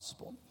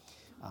gospel.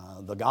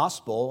 The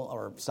gospel,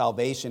 or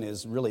salvation,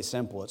 is really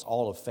simple. It's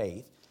all of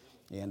faith.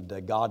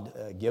 And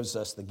God gives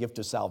us the gift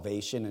of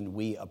salvation, and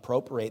we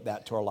appropriate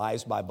that to our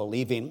lives by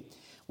believing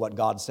what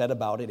God said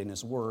about it in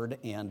His Word,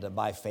 and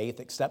by faith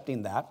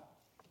accepting that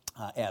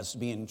as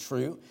being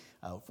true.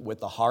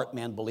 With the heart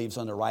man believes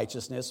unto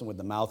righteousness, and with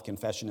the mouth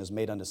confession is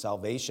made unto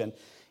salvation.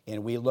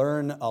 And we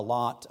learn a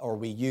lot, or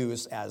we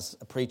use as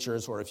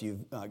preachers, or if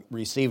you've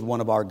received one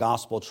of our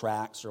gospel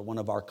tracts or one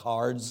of our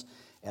cards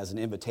as an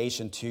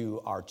invitation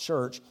to our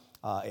church,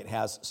 it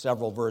has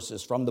several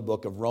verses from the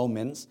book of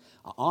Romans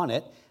on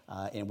it.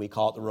 And we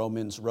call it the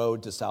Romans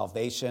Road to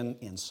Salvation.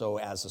 And so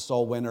as a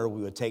soul winner,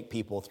 we would take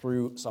people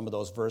through some of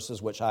those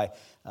verses, which I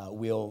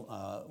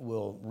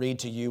will read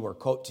to you or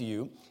quote to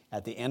you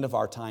at the end of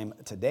our time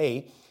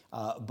today.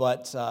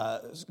 But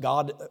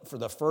God, for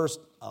the first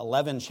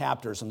 11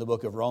 chapters in the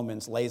book of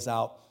Romans, lays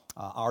out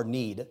our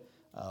need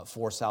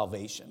for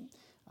salvation.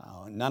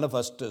 None of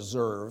us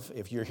deserve,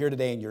 if you're here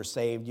today and you're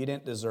saved, you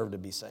didn't deserve to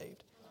be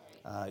saved.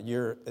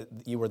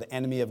 You were the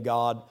enemy of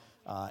God,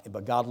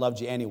 but God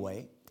loved you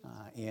anyway.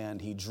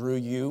 And He drew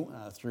you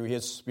through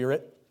His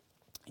Spirit.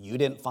 You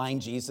didn't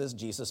find Jesus.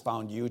 Jesus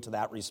found you to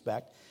that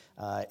respect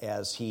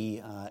as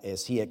He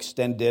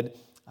extended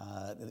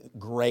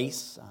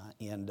grace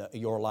in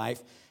your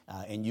life.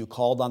 And you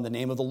called on the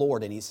name of the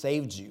Lord, and He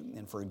saved you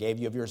and forgave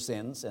you of your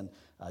sins. And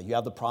you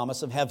have the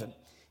promise of heaven.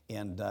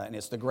 And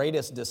it's the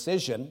greatest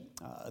decision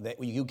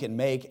that you can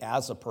make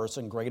as a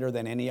person, greater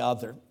than any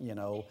other,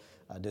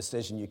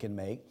 decision you can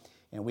make.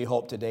 And we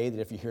hope today that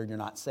if you're here and you're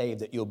not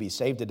saved, that you'll be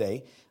saved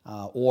today.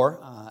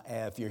 Or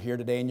if you're here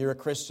today and you're a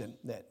Christian,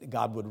 that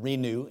God would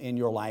renew in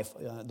your life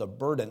the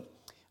burden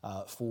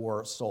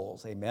for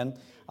souls. Amen.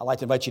 I'd like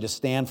to invite you to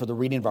stand for the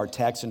reading of our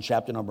text in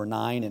chapter number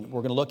 9. And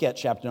we're going to look at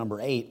chapter number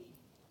 8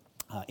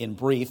 in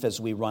brief as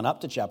we run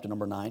up to chapter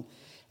number 9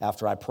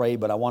 after I pray.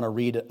 But I want to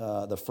read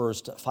the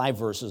first 5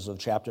 verses of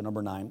chapter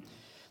number 9.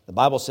 The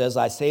Bible says,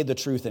 I say the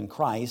truth in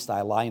Christ,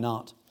 I lie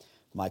not.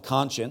 My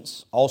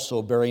conscience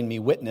also bearing me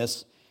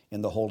witness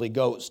in the Holy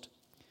Ghost,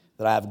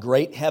 that I have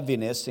great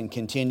heaviness and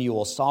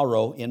continual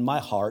sorrow in my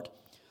heart,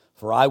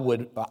 for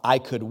I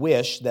could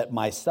wish that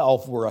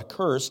myself were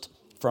accursed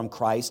from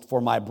Christ for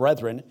my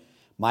brethren,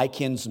 my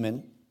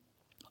kinsmen,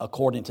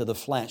 according to the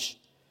flesh,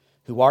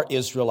 who are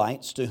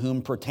Israelites, to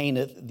whom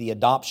pertaineth the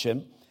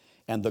adoption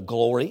and the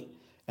glory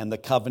and the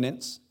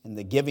covenants and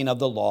the giving of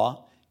the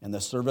law and the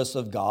service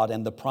of God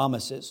and the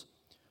promises,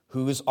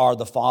 whose are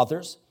the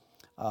fathers,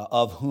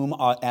 of whom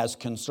as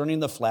concerning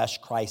the flesh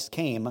Christ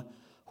came,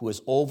 who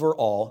is over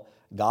all,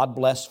 God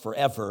bless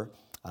forever.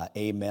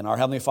 Amen. Our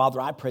Heavenly Father,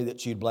 I pray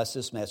that You'd bless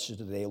this message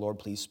today. Lord,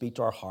 please speak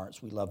to our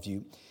hearts. We love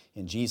You.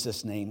 In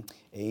Jesus' name,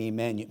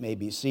 amen. You may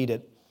be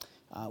seated.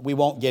 We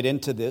won't get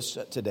into this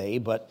today,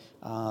 but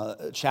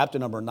chapter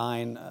number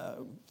 9,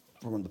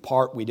 from the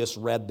part we just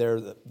read there,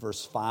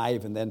 verse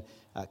 5, and then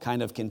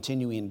kind of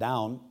continuing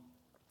down,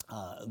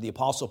 the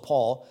Apostle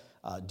Paul,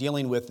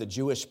 dealing with the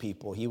Jewish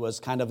people. He was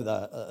kind of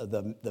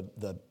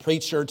the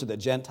preacher to the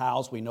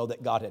Gentiles. We know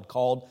that God had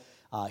called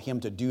him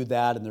to do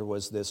that, and there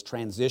was this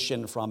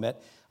transition from it.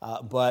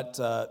 But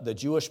the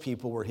Jewish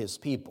people were his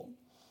people.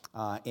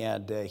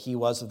 And he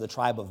was of the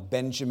tribe of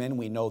Benjamin.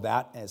 We know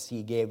that as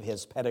he gave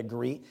his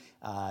pedigree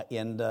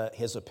in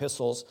his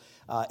epistles.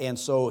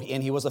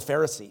 And he was a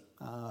Pharisee.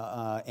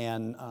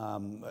 And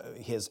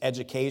his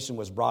education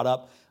was brought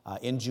up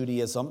in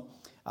Judaism.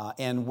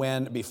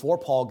 And before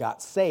Paul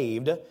got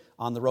saved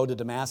on the road to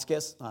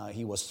Damascus,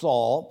 he was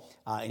Saul,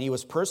 and he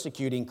was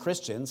persecuting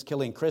Christians,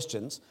 killing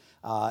Christians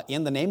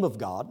in the name of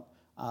God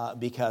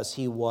because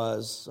he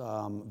was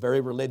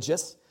very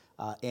religious.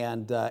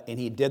 And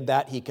he did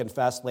that. He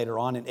confessed later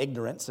on in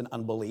ignorance and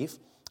unbelief.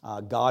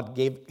 God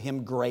gave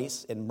him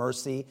grace and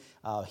mercy.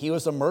 He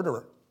was a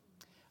murderer,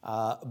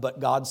 but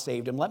God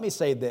saved him. Let me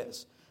say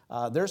this.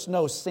 There's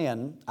no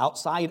sin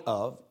outside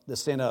of the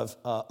sin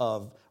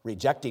of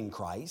rejecting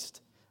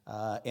Christ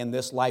in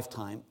this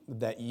lifetime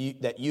that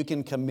you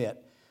can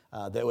commit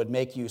that would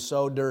make you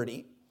so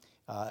dirty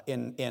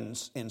and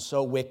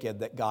so wicked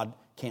that God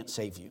can't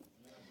save you.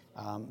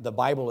 The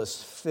Bible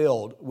is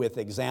filled with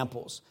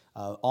examples.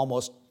 The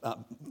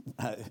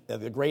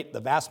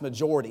vast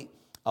majority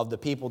of the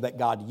people that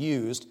God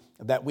used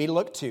that we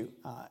look to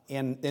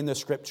in the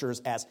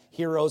Scriptures as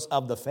heroes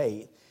of the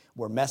faith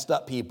were messed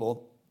up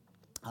people.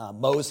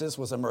 Moses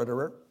was a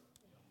murderer,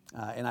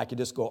 and I could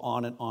just go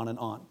on and on and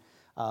on.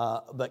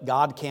 But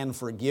God can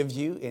forgive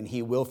you, and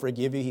He will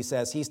forgive you. He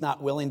says He's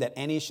not willing that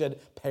any should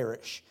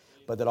perish,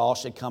 but that all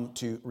should come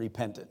to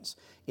repentance.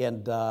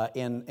 And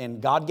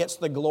God gets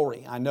the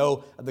glory. I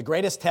know the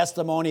greatest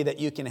testimony that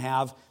you can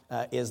have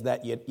is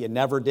that you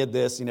never did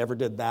this, you never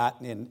did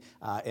that,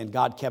 and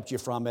God kept you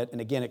from it.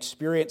 And again,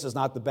 experience is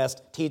not the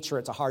best teacher,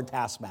 it's a hard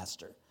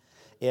taskmaster.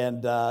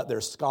 And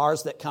there's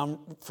scars that come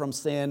from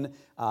sin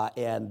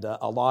and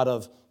a lot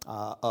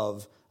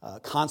of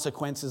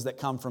consequences that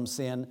come from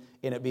sin.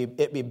 And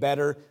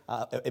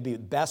it'd be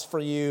best for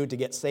you to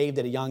get saved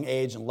at a young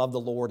age and love the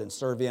Lord and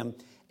serve Him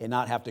and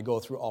not have to go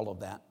through all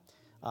of that.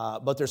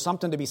 But there's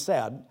something to be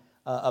said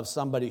of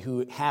somebody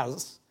who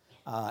has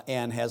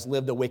and has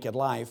lived a wicked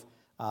life,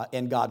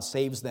 and God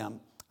saves them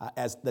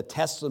as the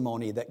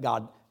testimony that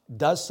God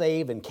does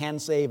save and can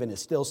save and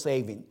is still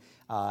saving.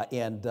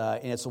 And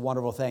it's a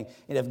wonderful thing.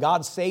 And if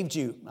God saved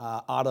you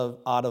out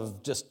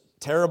of just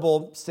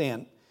terrible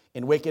sin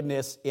and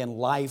wickedness in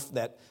life,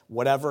 that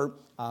whatever,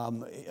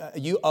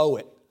 you owe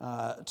it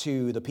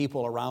to the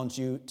people around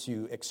you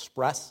to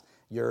express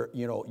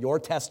your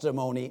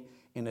testimony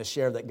and to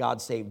share that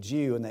God saved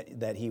you and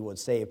that He would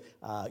save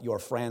your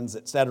friends,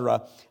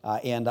 etc.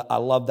 And I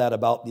love that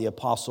about the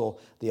Apostle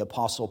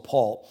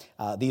Paul.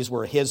 These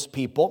were his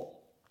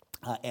people,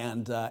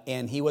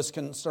 and he was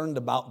concerned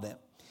about them.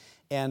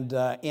 And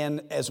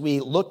as we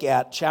look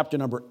at chapter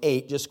number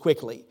 8, just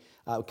quickly,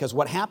 because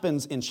what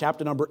happens in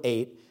chapter number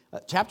 8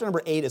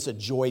 is a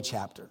joy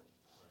chapter.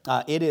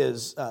 It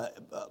is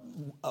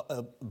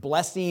a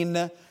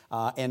blessing,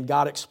 and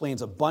God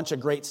explains a bunch of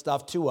great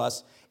stuff to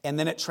us. And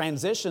then it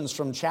transitions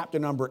from chapter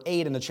number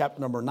 8 into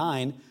chapter number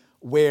 9,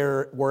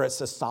 where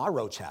it's a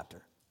sorrow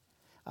chapter.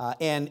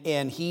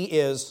 And he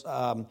is,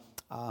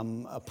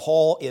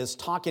 Paul is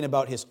talking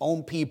about his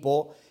own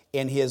people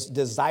and his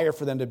desire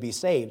for them to be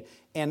saved.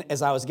 And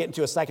as I was getting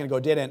to a second ago,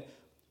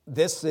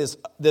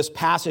 this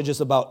passage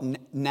is about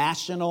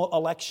national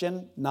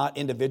election, not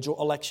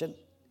individual election.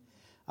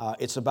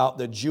 It's about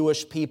the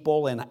Jewish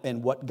people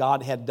and what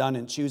God had done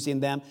in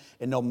choosing them.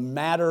 And no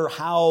matter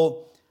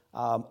how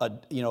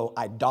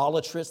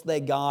idolatrous they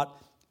got,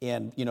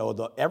 and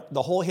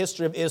the whole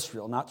history of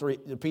Israel, not to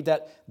repeat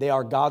that, they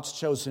are God's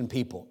chosen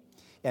people.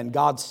 And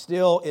God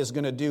still is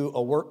going to do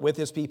a work with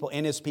His people,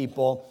 in His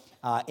people,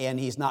 and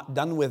He's not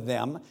done with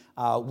them.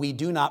 We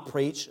do not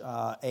preach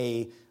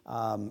a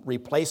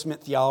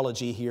replacement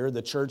theology here.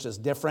 The church is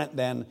different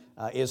than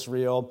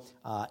Israel.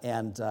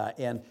 And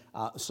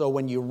so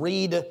when you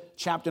read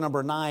chapter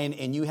number 9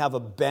 and you have a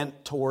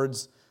bent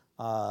towards,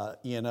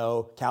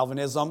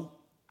 Calvinism,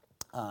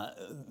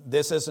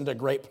 this isn't a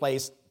great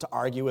place to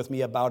argue with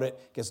me about it,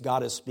 because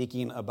God is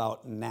speaking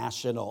about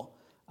national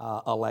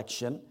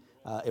election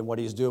and what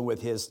He's doing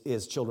with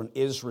His children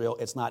Israel.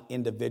 It's not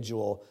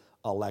individual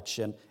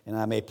election, and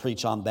I may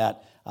preach on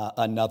that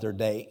another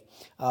day.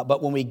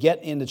 But when we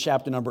get into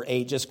chapter number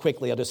 8, just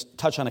quickly, I'll just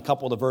touch on a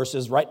couple of the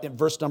verses. Right in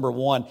verse number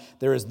 1,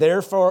 there is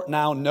therefore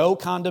now no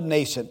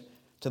condemnation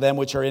to them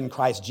which are in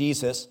Christ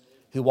Jesus,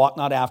 who walk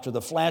not after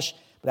the flesh,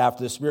 but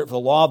after the Spirit. For the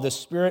law of the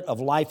Spirit of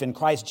life in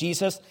Christ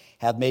Jesus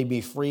hath made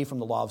me free from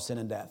the law of sin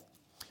and death.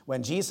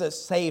 When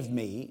Jesus saved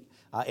me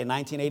in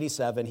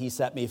 1987, He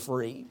set me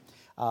free.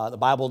 The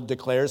Bible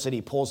declares that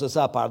He pulls us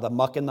up out of the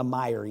muck and the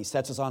mire. He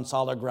sets us on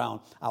solid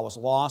ground. I was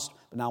lost,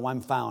 but now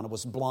I'm found. I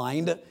was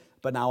blind,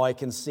 but now I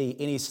can see.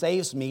 And He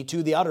saves me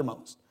to the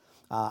uttermost.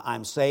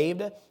 I'm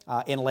saved.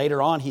 And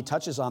later on, He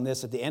touches on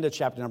this at the end of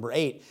chapter number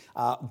 8.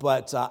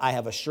 But I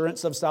have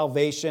assurance of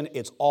salvation.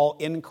 It's all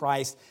in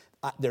Christ.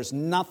 There's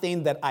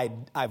nothing that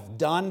I've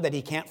done that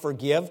He can't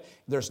forgive.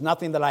 There's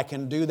nothing that I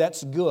can do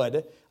that's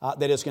good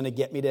that is going to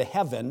get me to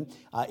heaven.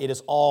 It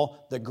is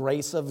all the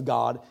grace of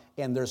God,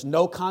 and there's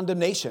no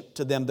condemnation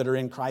to them that are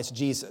in Christ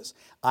Jesus.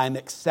 I'm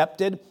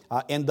accepted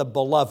in the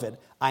beloved.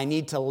 I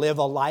need to live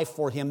a life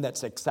for Him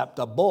that's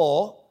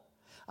acceptable,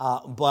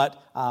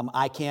 but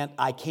I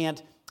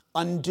can't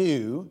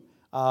undo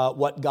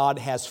what God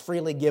has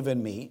freely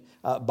given me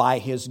by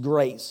His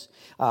grace.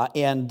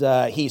 And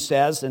he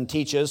says and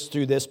teaches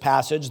through this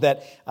passage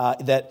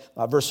that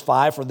verse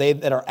 5, for they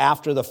that are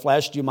after the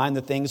flesh do mind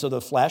the things of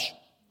the flesh,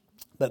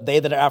 but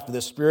they that are after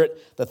the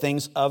Spirit, the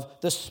things of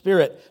the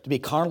Spirit. To be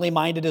carnally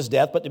minded is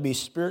death, but to be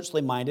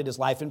spiritually minded is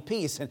life and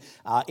peace.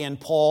 And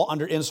Paul,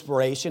 under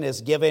inspiration,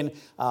 is giving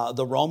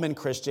the Roman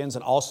Christians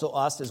and also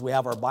us, as we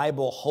have our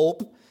Bible,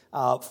 hope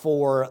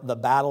for the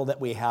battle that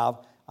we have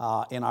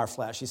in our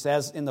flesh. He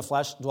says, in the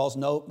flesh dwells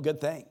no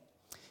good thing.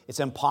 It's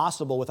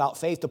impossible without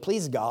faith to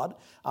please God,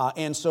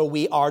 and so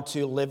we are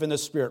to live in the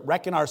Spirit.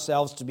 Reckon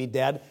ourselves to be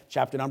dead,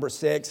 chapter number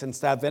 6 and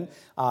 7,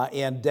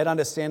 and dead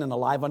unto sin and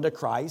alive unto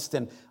Christ.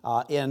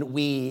 And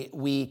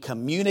we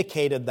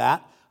communicated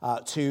that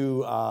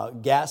to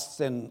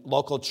guests in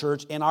local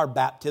church in our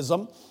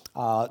baptism,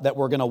 that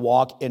we're going to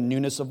walk in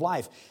newness of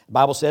life. The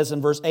Bible says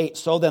in verse 8,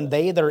 so then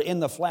they that are in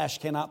the flesh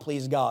cannot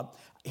please God.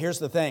 Here's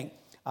the thing,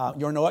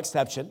 you're no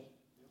exception.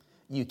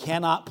 You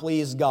cannot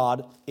please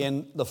God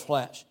in the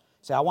flesh.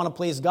 Say, I want to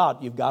please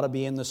God. You've got to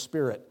be in the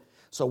Spirit.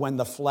 So when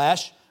the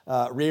flesh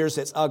rears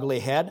its ugly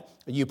head,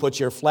 you put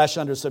your flesh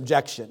under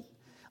subjection.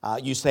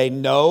 You say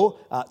no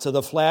to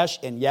the flesh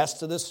and yes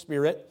to the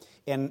Spirit.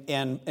 And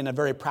in a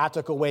very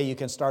practical way, you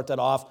can start that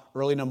off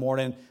early in the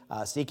morning,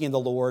 seeking the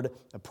Lord,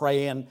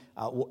 praying,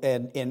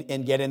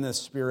 and get in the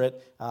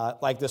Spirit.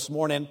 Like this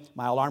morning,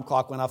 my alarm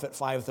clock went off at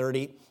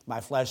 5:30.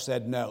 My flesh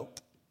said no.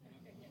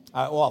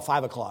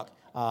 5 o'clock.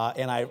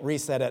 And I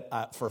reset it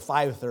for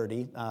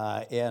 5:30,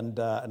 and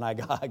I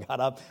got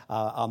up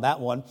on that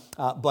one.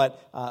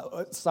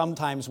 But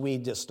sometimes we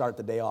just start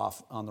the day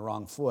off on the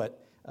wrong foot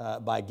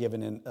by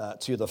giving in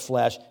to the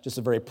flesh. Just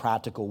a very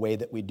practical way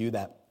that we do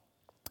that.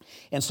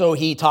 And so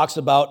he talks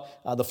about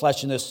the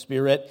flesh and the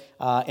spirit.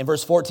 In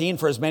verse 14,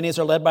 for as many as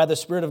are led by the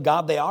Spirit of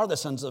God, they are the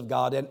sons of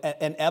God.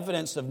 And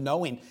evidence of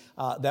knowing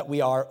that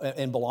we are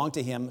and belong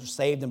to him,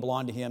 saved and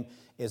belong to him,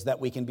 is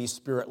that we can be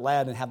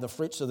Spirit-led and have the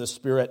fruits of the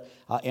Spirit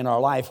in our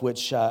life,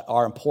 which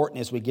are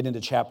important as we get into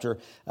chapter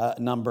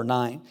number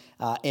 9.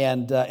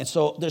 And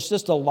so there's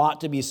just a lot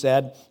to be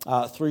said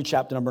through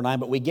chapter number 9,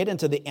 but we get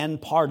into the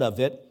end part of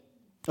it,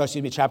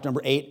 chapter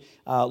number 8.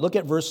 Look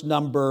at verse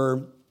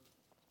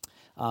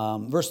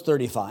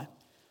 35.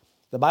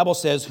 The Bible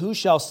says, who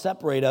shall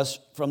separate us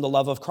from the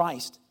love of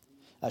Christ?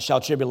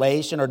 Shall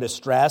tribulation or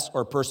distress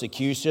or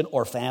persecution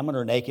or famine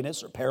or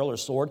nakedness or peril or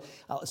sword?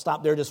 Let's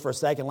stop there just for a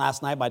second.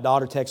 Last night, my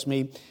daughter texted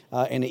me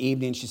in the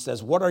evening. She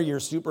says, what are your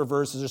super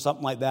verses or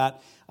something like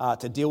that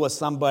to deal with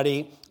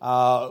somebody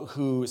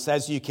who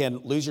says you can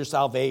lose your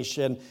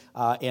salvation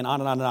and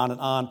on and on and on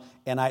and on.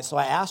 And so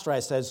I asked her,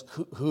 I says,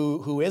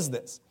 who is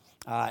this?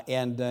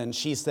 And then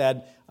she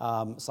said,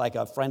 it's like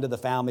a friend of the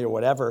family or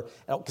whatever.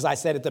 Because I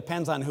said, it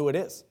depends on who it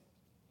is.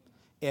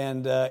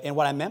 And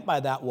what I meant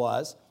by that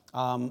was, you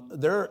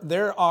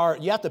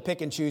have to pick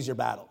and choose your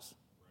battles.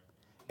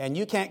 And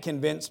you can't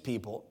convince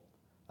people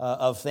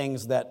of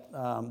things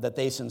that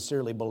they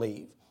sincerely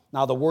believe.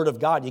 Now, the Word of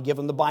God, you give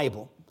them the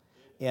Bible.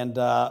 And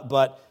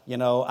but,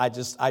 I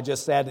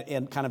just said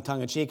in kind of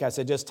tongue-in-cheek, I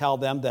said, just tell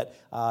them that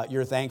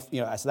you're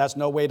thankful. I said, that's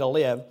no way to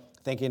live,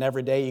 thinking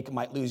every day you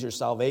might lose your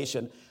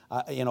salvation.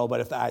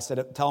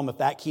 But tell them if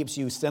that keeps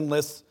you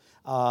sinless,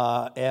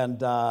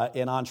 and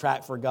on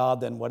track for God,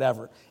 then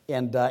whatever.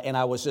 And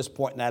I was just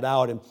pointing that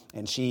out,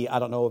 and she, I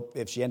don't know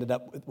if she ended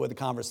up with the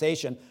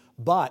conversation,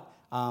 but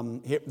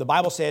the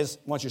Bible says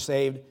once you're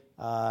saved,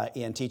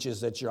 and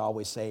teaches that you're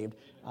always saved.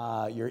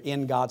 You're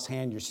in God's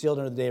hand. You're sealed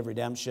under the day of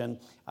redemption.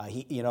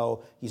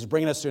 He's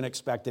bringing us to an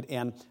expected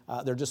end.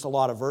 There are just a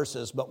lot of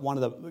verses, but one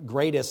of the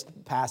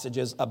greatest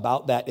passages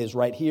about that is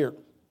right here.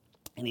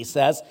 And he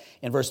says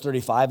in verse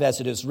 35,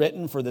 as it is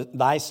written, for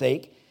thy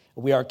sake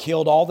we are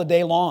killed all the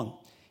day long,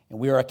 and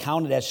we are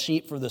accounted as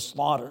sheep for the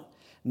slaughter.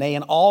 Nay,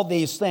 in all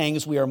these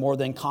things we are more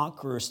than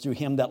conquerors through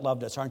him that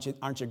loved us. Aren't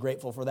you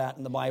grateful for that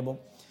in the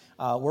Bible?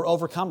 We're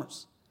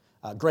overcomers.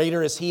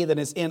 Greater is he that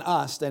is in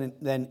us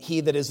than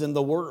he that is in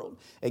the world.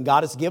 And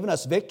God has given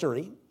us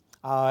victory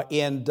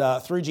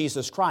through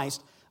Jesus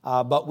Christ,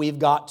 but we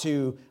have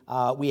to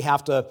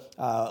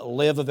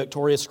live a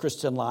victorious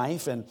Christian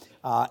life,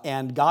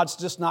 and God's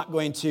just not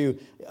going to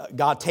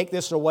God take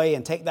this away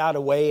and take that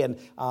away. And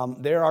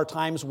there are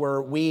times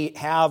where we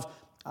have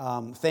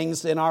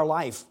things in our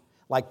life,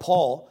 like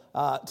Paul,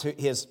 to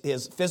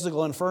his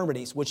physical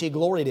infirmities, which he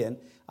gloried in,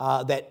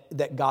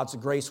 that God's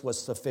grace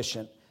was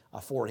sufficient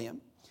for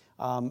him.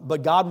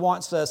 But God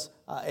wants us,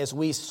 as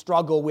we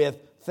struggle with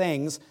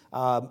things,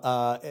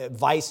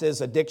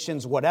 vices,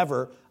 addictions,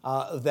 whatever,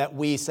 that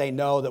we say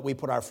no, that we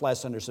put our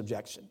flesh under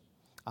subjection.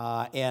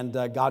 And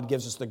God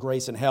gives us the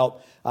grace and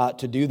help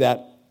to do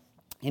that.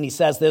 And he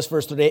says this,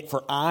 verse 38,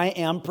 for I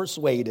am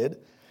persuaded,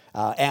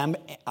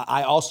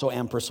 I also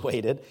am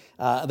persuaded,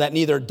 that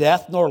neither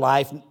death nor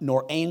life,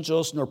 nor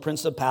angels, nor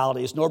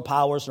principalities, nor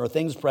powers, nor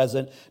things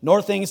present,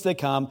 nor things to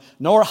come,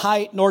 nor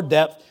height, nor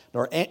depth,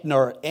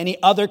 nor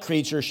any other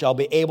creature shall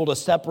be able to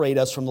separate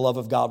us from the love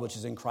of God, which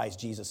is in Christ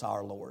Jesus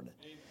our Lord.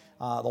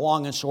 The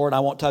long and short, I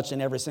won't touch on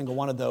every single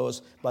one of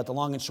those, but the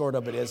long and short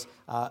of it is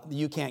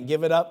you can't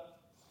give it up.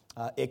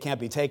 It can't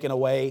be taken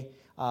away.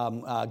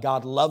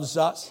 God loves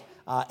us.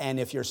 And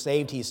if you're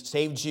saved, He's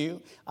saved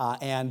you,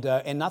 and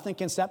nothing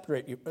can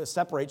separate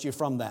you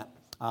from that.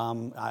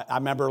 I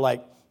remember,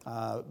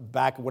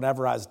 back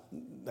whenever I was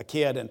a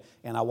kid,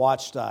 and I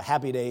watched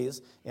Happy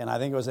Days, and I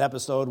think it was an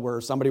episode where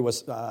somebody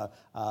was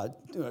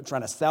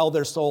trying to sell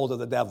their soul to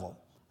the devil.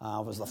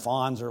 It was the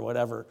Fonz or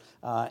whatever,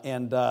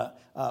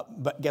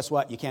 but guess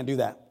what? You can't do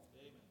that.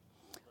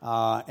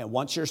 And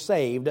once you're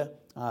saved,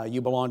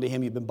 you belong to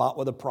Him. You've been bought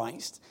with a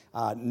price.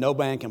 No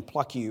man can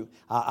pluck you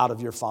out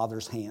of your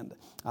Father's hand.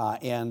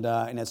 And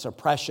it's a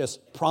precious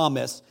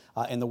promise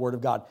in the Word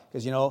of God.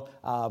 Because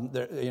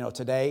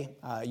today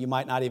you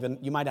might not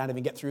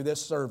even get through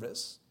this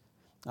service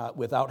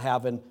without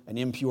having an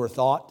impure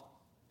thought.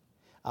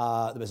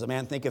 As a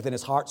man thinketh in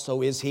his heart,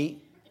 so is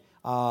he.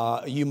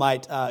 You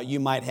might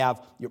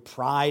have your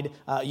pride.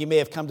 You may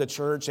have come to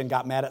church and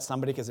got mad at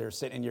somebody because they were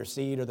sitting in your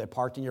seat or they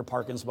parked in your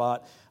parking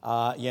spot.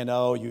 You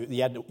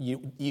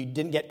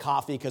didn't get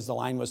coffee because the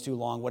line was too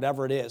long.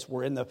 Whatever it is,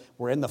 we're in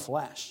the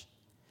flesh,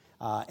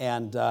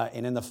 and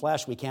in the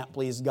flesh we can't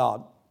please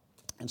God.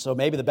 And so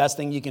maybe the best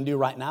thing you can do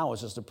right now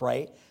is just to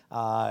pray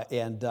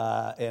and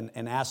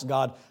ask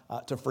God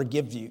to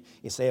forgive you.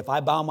 You say, if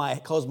I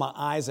close my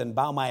eyes and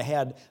bow my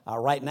head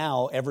right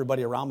now,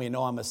 everybody around me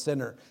know I'm a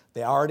sinner.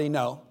 They already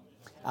know,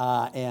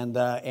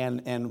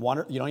 and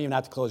wonder, you don't even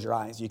have to close your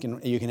eyes. You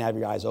can have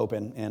your eyes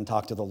open and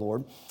talk to the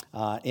Lord.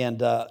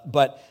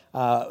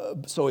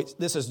 So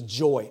this is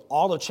joy.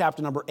 All of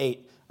chapter number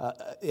 8.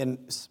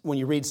 When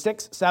you read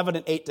 6, 7,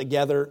 and 8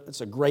 together,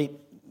 it's a great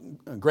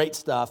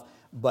stuff.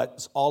 But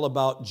it's all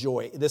about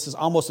joy. This is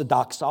almost a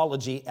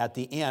doxology at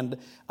the end,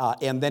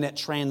 and then it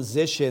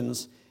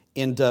transitions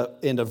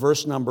into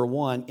verse number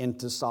 1,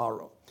 into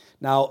sorrow.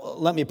 Now,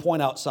 let me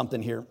point out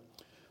something here.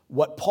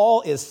 What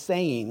Paul is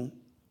saying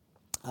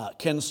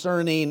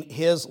concerning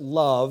his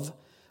love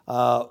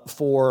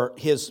for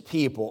his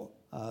people,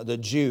 the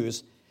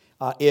Jews,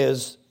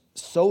 is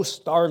so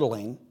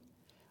startling.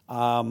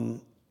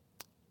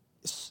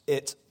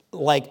 It's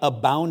like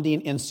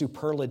abounding in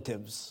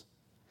superlatives.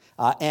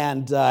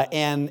 And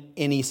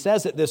he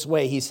says it this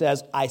way. He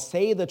says, I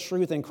say the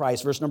truth in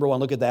Christ. Verse number 1,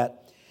 look at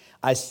that.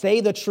 I say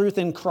the truth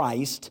in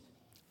Christ,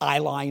 I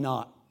lie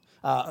not.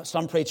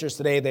 Some preachers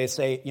today, they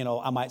say,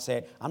 I might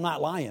say, I'm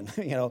not lying,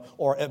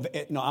 or,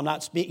 I'm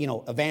not speaking,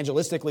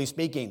 evangelistically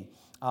speaking.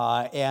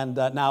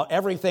 Now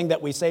everything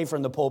that we say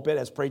from the pulpit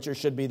as preachers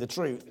should be the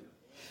truth.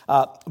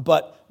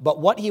 But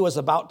what he was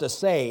about to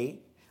say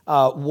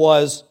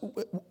was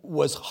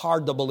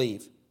hard to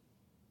believe.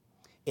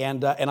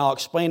 And I'll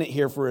explain it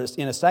here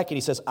in a second.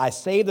 He says, I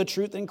say the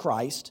truth in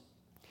Christ,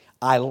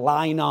 I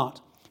lie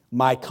not.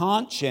 My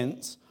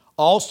conscience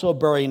also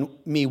bearing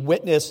me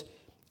witness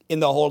in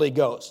the Holy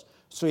Ghost.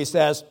 So he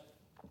says,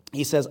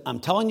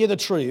 I'm telling you the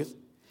truth,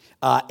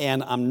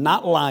 and I'm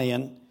not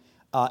lying,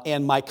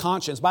 and my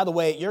conscience, by the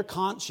way, your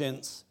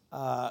conscience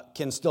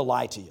can still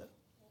lie to you.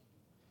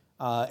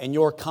 And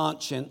your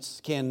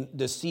conscience can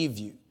deceive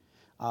you.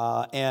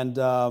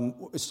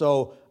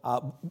 So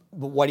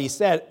what he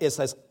said is,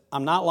 says,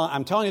 I'm not lying.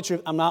 I'm telling you the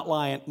truth. I'm not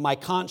lying. My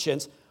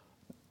conscience,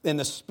 in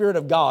the Spirit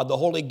of God, the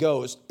Holy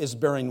Ghost, is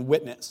bearing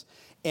witness.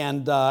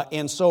 And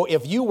so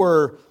if you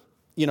were,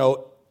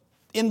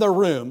 in the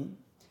room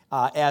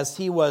as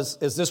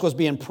this was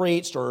being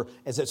preached or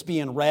as it's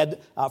being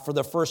read for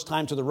the first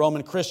time to the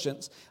Roman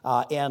Christians,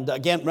 and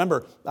again,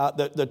 remember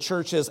the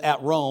churches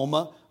at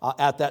Rome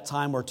at that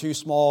time were two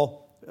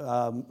small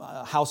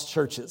house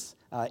churches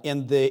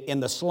in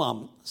the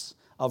slums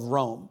of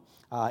Rome.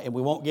 And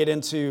we won't get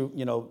into,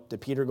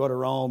 did Peter go to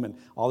Rome and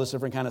all this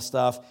different kind of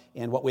stuff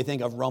and what we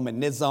think of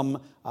Romanism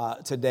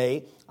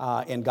today.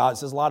 And God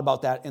says a lot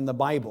about that in the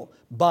Bible.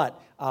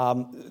 But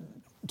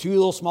two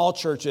little small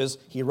churches,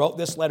 he wrote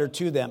this letter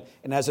to them.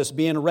 And as it's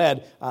being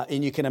read,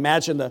 and you can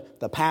imagine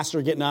the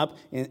pastor getting up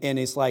and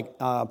he's like,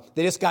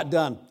 they just got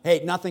done.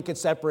 Hey, nothing could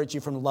separate you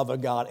from the love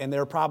of God. And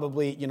they're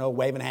probably,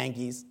 waving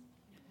hankies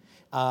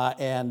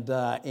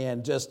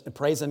and just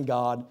praising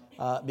God.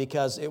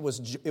 Because it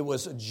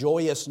was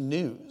joyous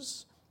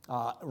news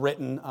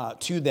written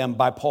to them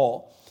by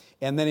Paul,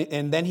 and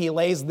then he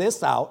lays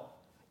this out,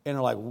 and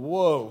they're like,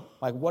 "Whoa!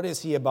 Like, what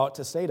is he about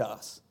to say to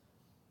us?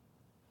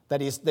 That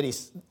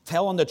he's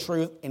telling the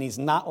truth, and he's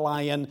not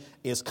lying.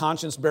 His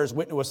conscience bears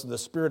witness to the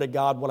Spirit of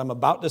God. What I'm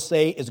about to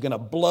say is going to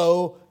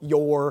blow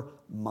your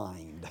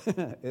mind."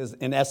 Is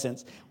in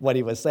essence what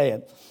he was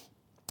saying,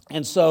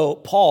 and so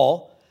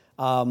Paul,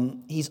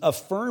 he's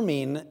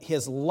affirming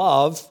his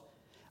love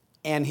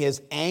and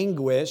his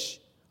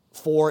anguish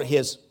for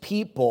his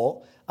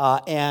people,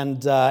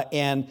 and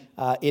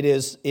it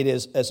is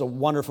a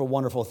wonderful,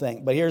 wonderful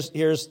thing. But here's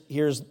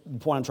the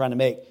point I'm trying to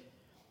make.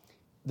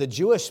 The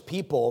Jewish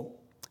people,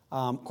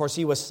 of course,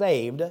 he was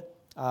saved.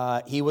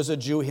 He was a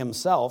Jew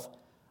himself,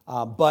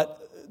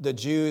 but the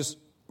Jews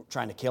were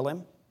trying to kill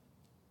him.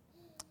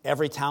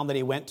 Every town that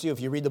he went to, if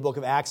you read the book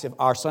of Acts, if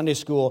our Sunday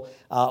school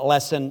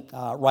lesson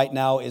right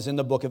now is in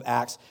the book of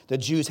Acts, the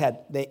Jews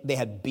had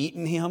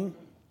beaten him.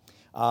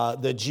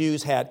 The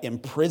Jews had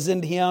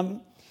imprisoned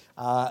him.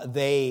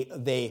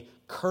 They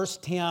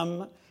cursed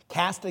him,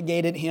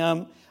 castigated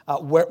him.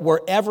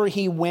 Wherever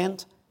he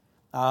went,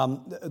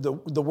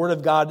 the Word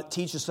of God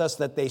teaches us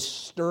that they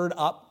stirred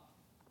up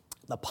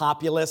the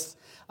populace.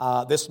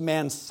 This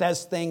man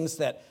says things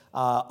that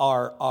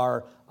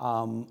are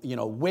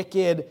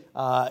wicked.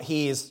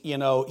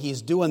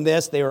 He's doing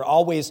this. They are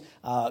always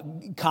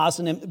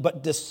causing him.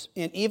 But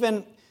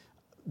even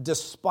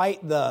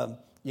despite the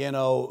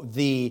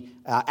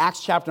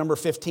Acts chapter number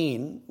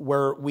 15,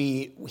 where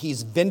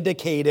he's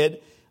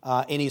vindicated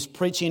and he's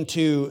preaching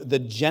to the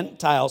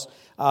Gentiles.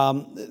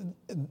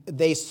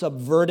 They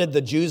subverted,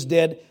 the Jews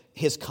did,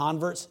 his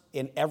converts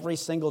in every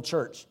single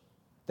church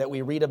that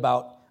we read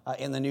about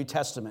in the New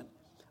Testament.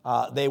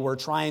 They were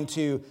trying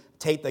to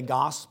take the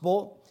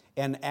gospel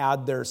and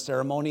add their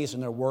ceremonies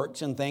and their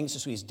works and things.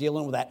 So he's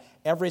dealing with that.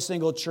 Every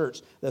single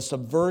church, the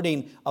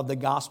subverting of the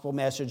gospel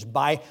message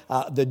by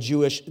the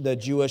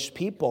Jewish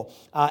people,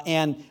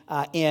 and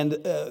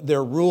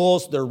their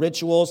rules, their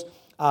rituals,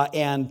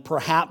 and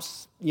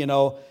perhaps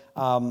the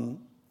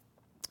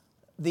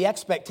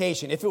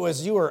expectation. If it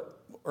was you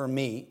or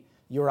me,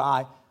 you or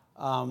I,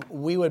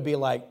 we would be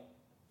like,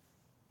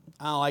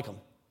 I don't like them.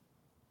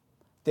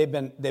 They've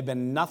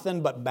been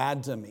nothing but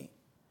bad to me.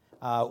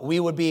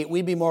 We'd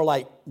be more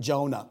like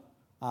Jonah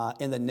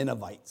and the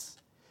Ninevites.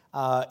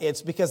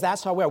 It's because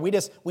that's how we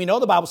are. We know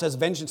the Bible says,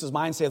 "Vengeance is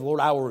mine," saith the Lord,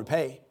 I will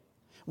repay.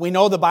 We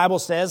know the Bible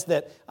says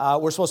that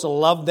we're supposed to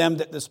love them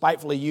that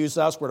despitefully use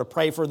us. We're to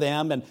pray for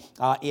them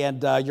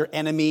and your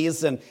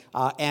enemies, and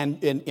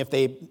if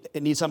they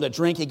need something to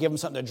drink, you give them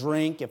something to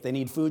drink. If they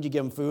need food, you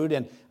give them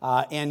food,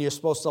 and you're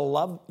supposed to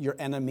love your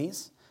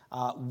enemies.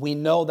 We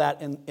know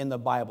that in the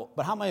Bible.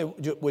 But how many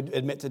would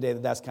admit today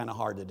that that's kind of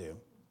hard to do?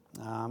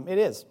 It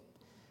is.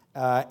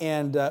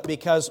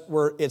 Because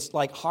it's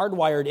like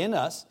hardwired in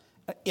us,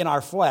 in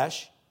our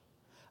flesh.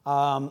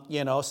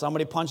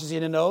 Somebody punches you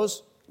in the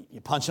nose,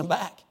 you punch them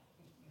back.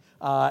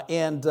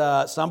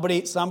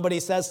 Somebody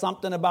says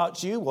something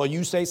about you, well,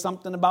 you say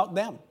something about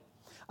them.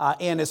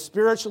 And as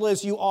spiritual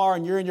as you are,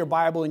 and you're in your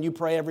Bible, and you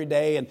pray every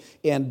day,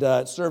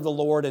 and serve the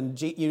Lord, and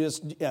Jesus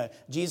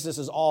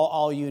is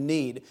all you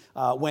need.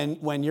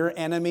 When your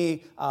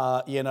enemy,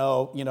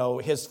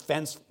 his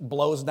fence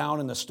blows down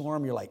in the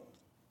storm, you're like,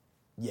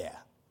 yeah.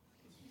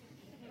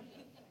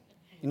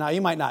 Now,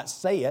 you might not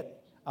say it,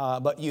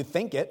 but you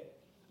think it,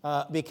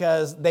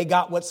 because they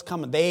got what's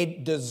coming. They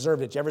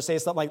deserved it. You ever say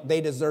something like, they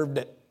deserved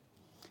it?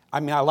 I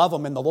mean, I love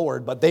them in the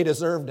Lord, but they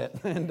deserved it.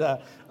 And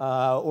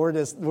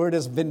we're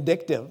just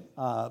vindictive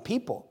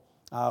people.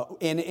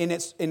 And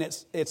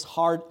it's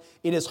hard.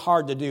 It is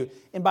hard to do.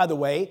 And by the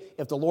way,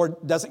 if the Lord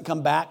doesn't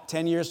come back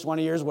 10 years,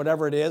 20 years,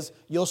 whatever it is,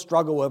 you'll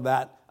struggle with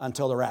that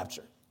until the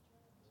rapture.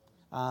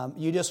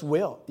 You just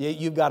will.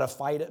 You've got to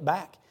fight it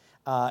back.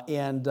 So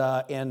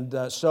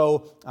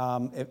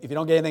if you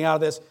don't get anything out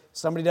of this,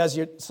 somebody does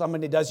you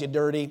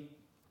dirty,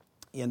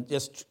 and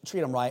just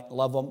treat them right,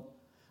 love them,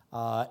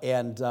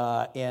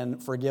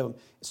 and forgive them.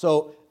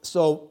 So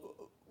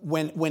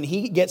when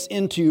he gets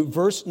into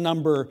verse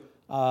number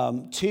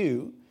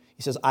 2,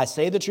 he says, "I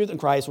say the truth in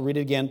Christ." We'll read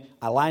it again.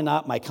 "I lie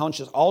not; my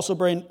conscience also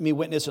bearing me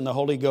witness in the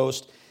Holy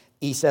Ghost."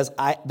 He says,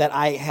 "that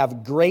I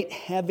have great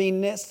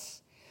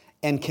heaviness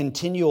and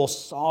continual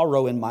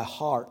sorrow in my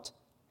heart.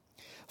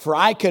 For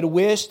I could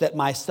wish that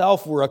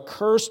myself were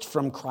accursed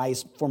from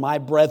Christ for my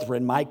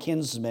brethren, my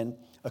kinsmen,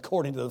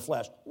 according to the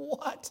flesh."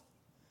 What?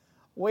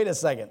 Wait a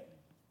second.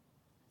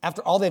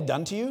 After all they've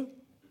done to you?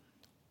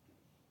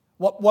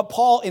 What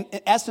Paul, in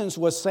essence,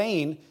 was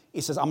saying,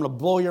 he says, I'm going to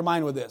blow your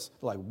mind with this.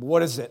 Like,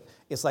 what is it?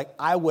 It's like,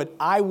 I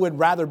would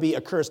rather be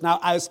accursed. Now,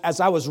 as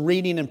I was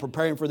reading and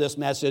preparing for this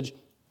message,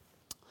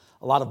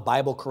 a lot of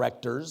Bible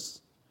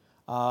correctors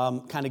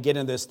kind of get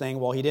into this thing.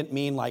 Well, he didn't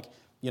mean like,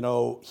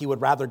 he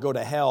would rather go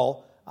to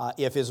hell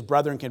if his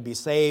brethren can be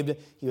saved.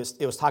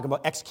 It was talking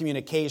about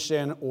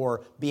excommunication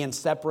or being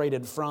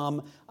separated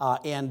from.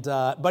 But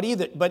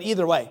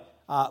either way,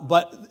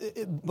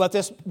 but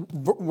this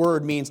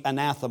word means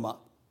anathema,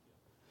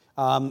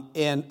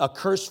 and a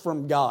curse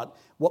from God.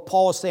 What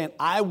Paul is saying,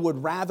 I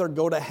would rather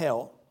go to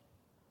hell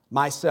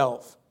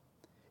myself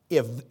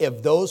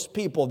if those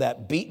people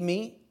that beat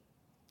me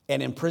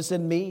and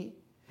imprisoned me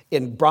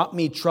and brought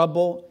me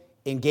trouble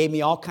and gave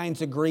me all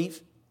kinds of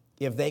grief,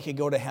 if they could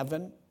go to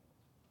heaven,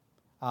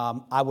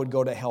 I would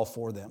go to hell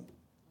for them.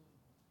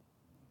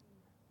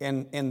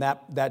 And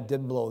that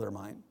did blow their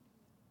mind.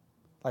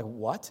 Like,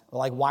 what?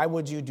 Like, why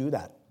would you do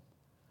that?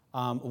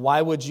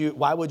 Why would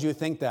you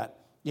think that?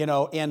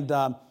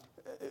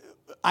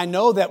 I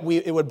know that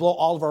it would blow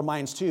all of our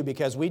minds too,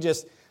 because we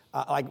just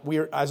I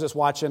was just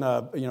watching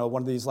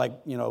one of these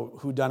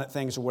whodunit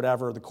things or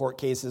whatever, the court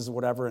cases or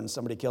whatever, and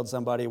somebody killed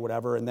somebody or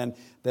whatever, and then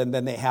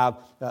they have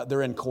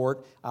they're in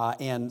court,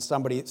 and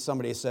somebody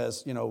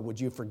says, would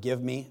you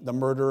forgive me, the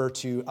murderer,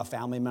 to a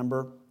family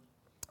member,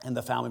 and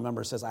the family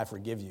member says, I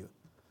forgive you.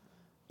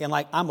 And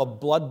I'm a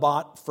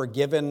blood-bought,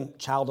 forgiven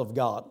child of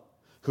God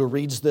who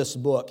reads this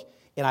book,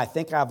 and I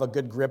think I have a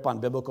good grip on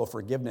biblical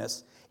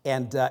forgiveness,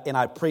 and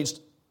I preached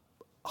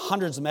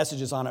hundreds of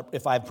messages on it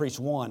if I preached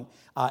one,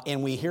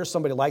 and we hear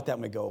somebody like that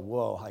and we go,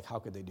 whoa, how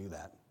could they do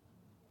that?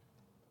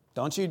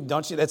 Don't you?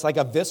 It's like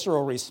a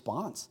visceral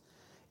response.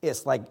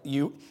 It's like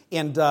you,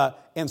 and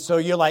so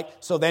you're like,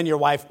 so then your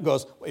wife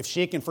goes, if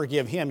she can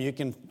forgive him, you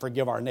can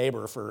forgive our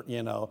neighbor for,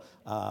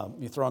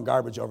 you throwing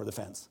garbage over the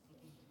fence.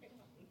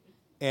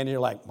 And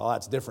you're like, well,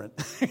 that's different.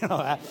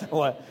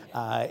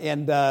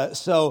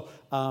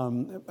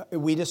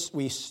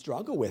 We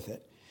struggle with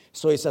it.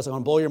 So he says, I'm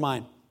going to blow your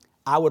mind.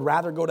 I would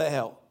rather go to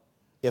hell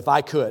if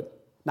I could.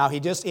 Now, he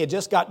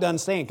just got done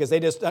saying, because they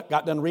just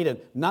got done reading,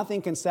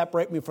 nothing can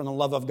separate me from the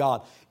love of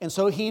God. And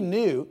so he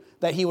knew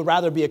that he would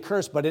rather be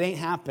accursed, but it ain't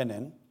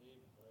happening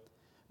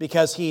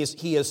because he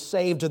is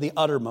saved to the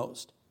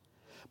uttermost.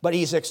 But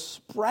he's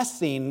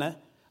expressing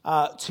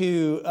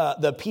to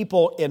the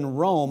people in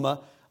Rome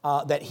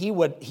that he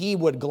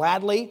would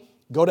gladly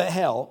go to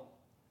hell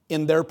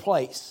in their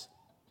place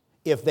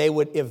if they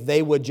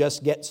would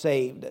just get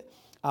saved.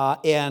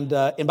 And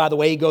by the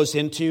way,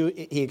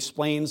 he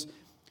explains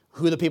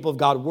who the people of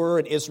God were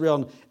in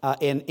Israel,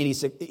 and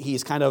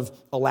he's kind of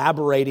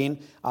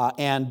elaborating.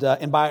 And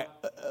by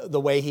the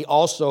way, he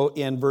also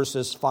in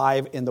verses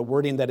 5, in the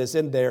wording that is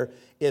in there,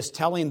 is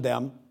telling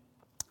them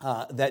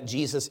that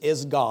Jesus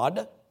is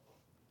God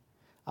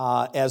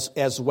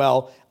as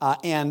well.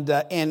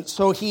 And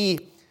so he,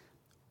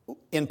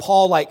 in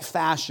Paul-like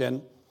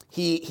fashion,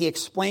 he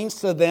explains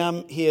to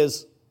them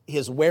his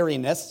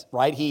weariness,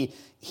 right? He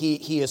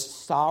is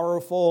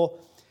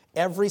sorrowful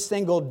every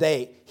single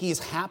day. He's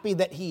happy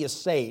that he is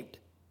saved.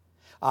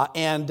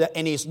 And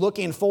he's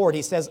looking forward.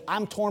 He says,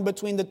 I'm torn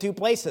between the two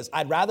places.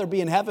 I'd rather be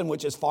in heaven,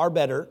 which is far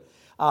better,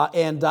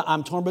 and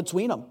I'm torn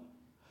between them.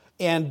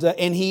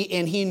 And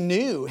he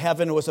knew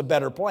heaven was a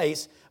better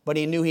place, but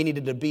he knew he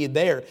needed to be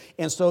there.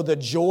 And so the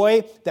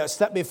joy that was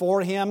set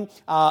before him,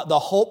 the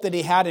hope that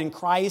he had in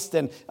Christ,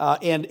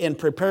 and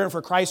preparing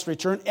for Christ's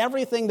return,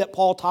 everything that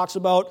Paul talks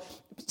about,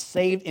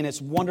 saved, and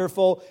it's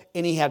wonderful.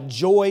 And he had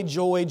joy,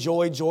 joy,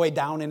 joy, joy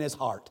down in his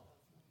heart.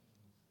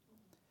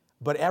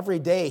 But every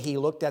day he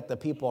looked at the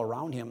people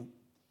around him,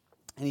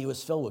 and he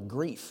was filled with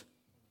grief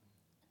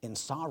and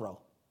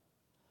sorrow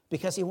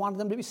because he wanted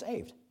them to be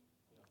saved.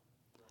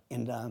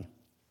 And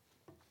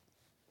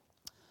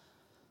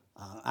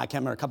I can't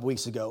remember, a couple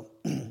weeks ago,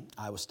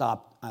 I was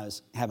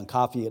having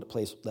coffee at a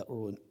place that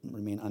will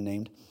remain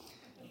unnamed,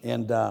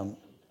 and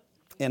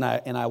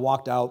I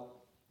walked out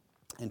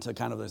into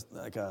kind of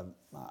like a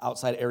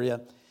outside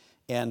area,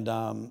 and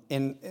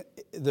in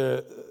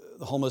the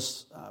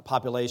homeless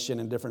population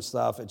and different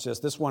stuff. It's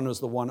just, this one was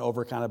the one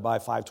over kind of by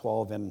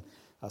 512 and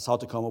South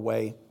Tacoma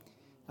Way,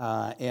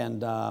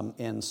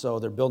 and so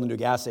they're building a new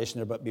gas station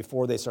there. But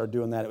before they started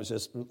doing that, it was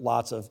just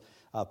lots of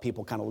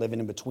people kind of living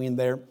in between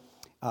there.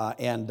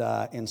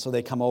 And so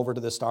they come over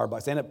to the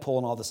Starbucks. They end up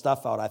pulling all the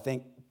stuff out. I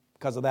think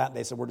because of that,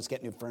 they said, we're just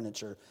getting new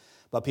furniture.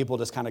 But people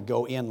just kind of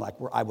go in, like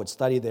where I would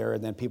study there,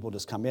 and then people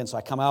just come in. So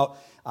I come out,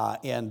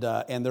 and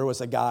there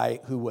was a guy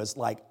who was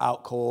like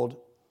out cold,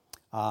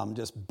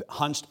 just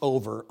hunched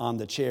over on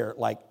the chair,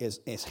 like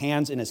his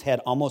hands and his head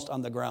almost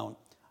on the ground,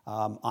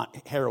 on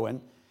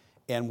heroin,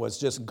 and was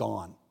just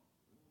gone.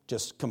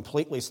 Just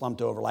completely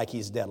slumped over like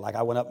he's dead. Like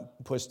I went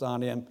up, pushed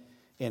on him,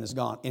 and is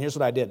gone. And here's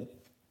what I did.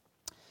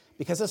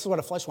 Because this is what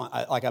a flesh wants.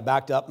 I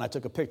backed up and I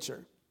took a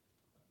picture,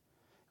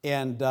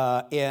 and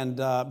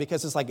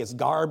because it's like it's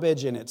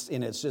garbage and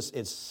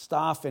it's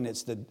stuff and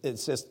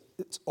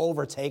it's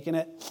overtaking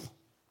it,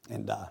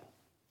 and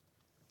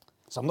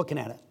so I'm looking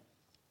at it,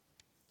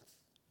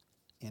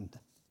 and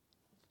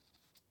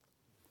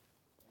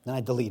then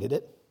I deleted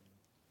it.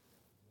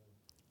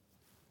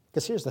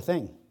 Because here's the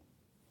thing: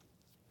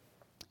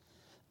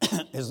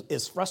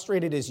 as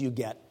frustrated as you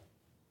get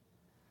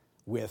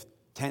with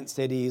tent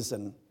cities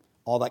and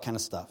all that kind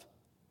of stuff,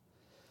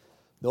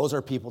 those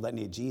are people that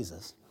need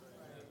Jesus.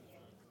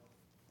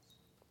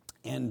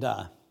 And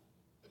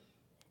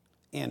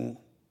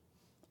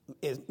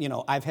you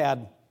know, I've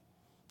had,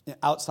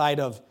 outside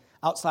of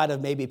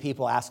maybe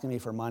people asking me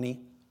for money,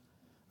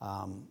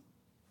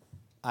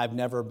 I've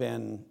never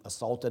been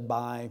assaulted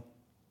by.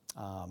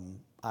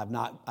 I've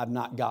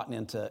not gotten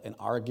into an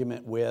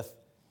argument with.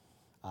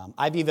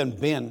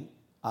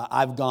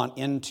 I've gone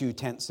into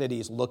tent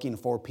cities looking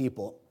for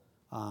people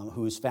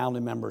whose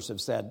family members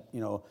have said, you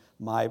know,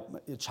 my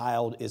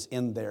child is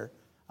in there.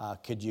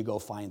 Could you go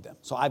find them?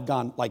 So I've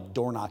gone like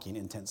door knocking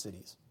in tent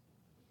cities.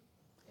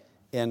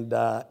 And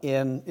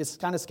it's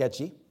kind of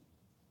sketchy.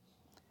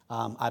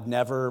 I've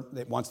never,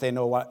 once they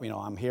know what, you know,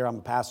 I'm here, I'm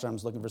a pastor, I'm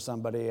just looking for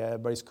somebody,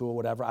 everybody's cool,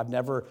 whatever. I've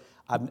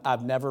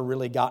never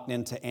really gotten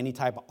into any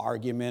type of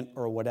argument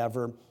or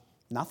whatever,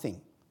 nothing.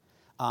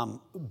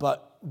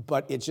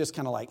 But it's just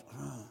kind of like,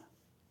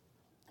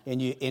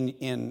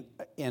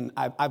 and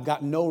I've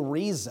got no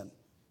reason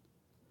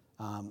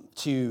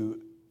to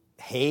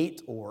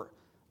hate or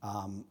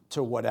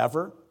to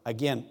whatever.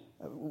 Again,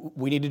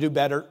 we need to do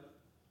better,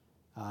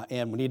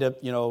 and we need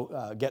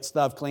to get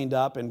stuff cleaned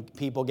up and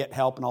people get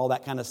help and all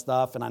that kind of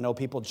stuff. And I know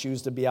people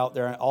choose to be out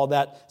there and all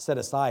that set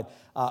aside.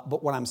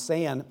 But what I'm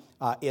saying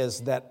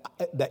is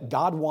that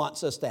God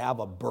wants us to have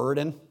a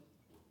burden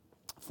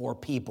for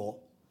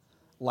people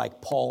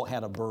like Paul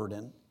had a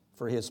burden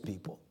for his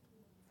people.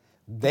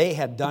 They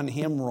had done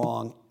him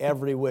wrong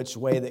every which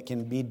way that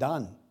can be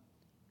done.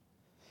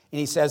 And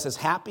he says, as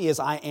happy as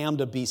I am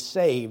to be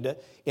saved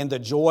in the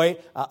joy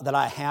that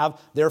I have,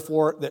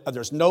 therefore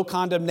there's no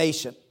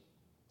condemnation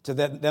to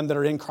them that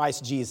are in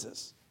Christ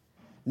Jesus.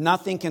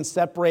 Nothing can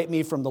separate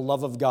me from the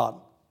love of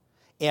God.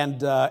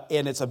 And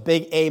it's a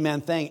big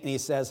amen thing. And he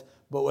says,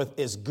 but with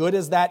as good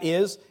as that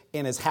is,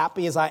 and as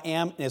happy as I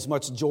am, and as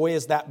much joy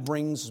as that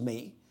brings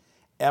me,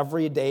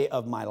 every day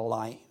of my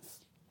life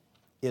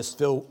is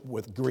filled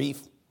with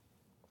grief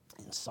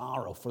and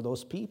sorrow for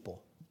those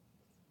people.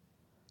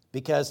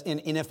 Because,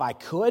 and if I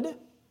could,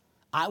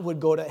 I would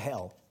go to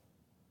hell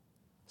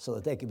so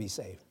that they could be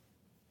saved.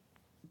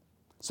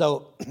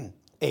 So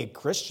a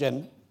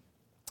Christian,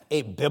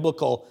 a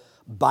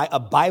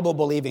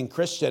Bible-believing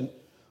Christian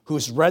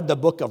who's read the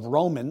book of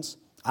Romans,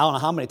 I don't know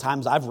how many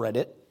times I've read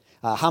it,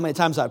 how many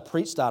times I've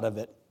preached out of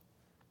it.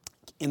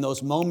 In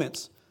those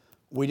moments,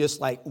 we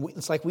just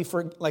it's like we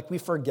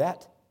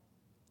forget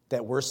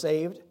that we're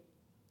saved.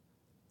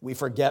 We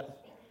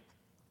forget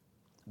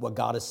what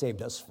God has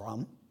saved us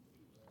from.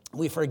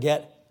 We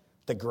forget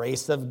the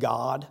grace of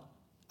God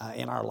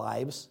in our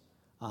lives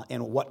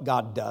and what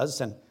God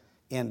does, and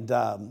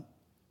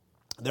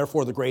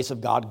therefore the grace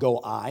of God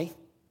go I,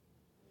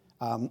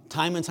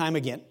 time and time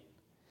again,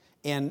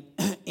 and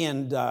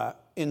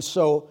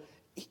so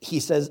he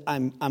says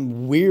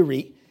I'm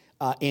weary,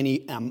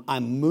 and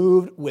I'm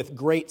moved with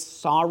great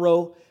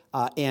sorrow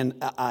and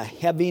a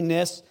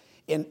heaviness.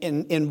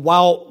 And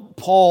while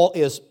Paul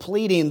is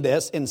pleading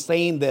this and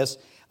saying this,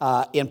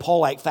 in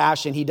Paul-like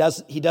fashion, he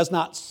does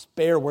not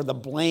spare where the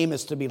blame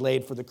is to be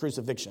laid for the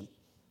crucifixion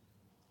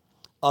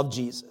of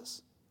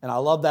Jesus. And I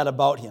love that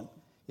about him.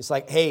 It's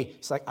like, hey,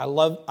 I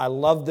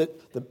love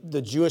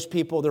the Jewish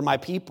people. They're my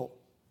people.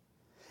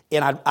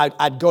 And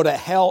I'd go to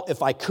hell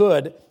if I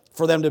could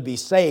for them to be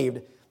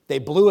saved. They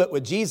blew it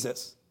with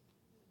Jesus.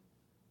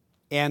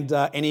 And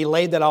he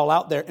laid that all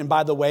out there. And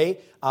by the way,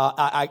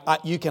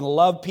 you can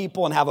love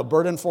people and have a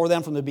burden for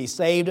them from to be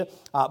saved,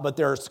 but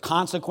there's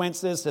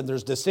consequences and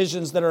there's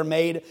decisions that are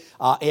made,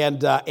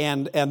 and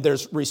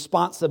there's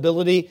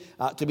responsibility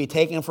to be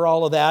taken for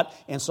all of that.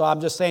 And so I'm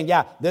just saying,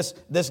 yeah, this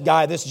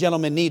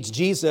gentleman needs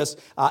Jesus,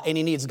 and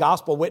he needs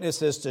gospel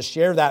witnesses to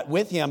share that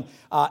with him.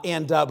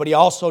 But he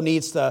also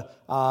needs to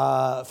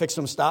fix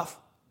some stuff,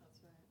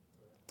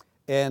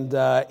 and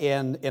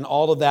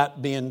all of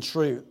that being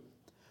true.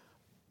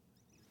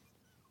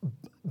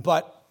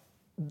 But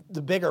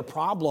the bigger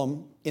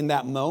problem in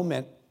that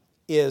moment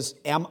is,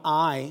 am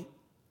I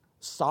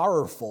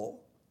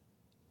sorrowful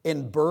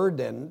and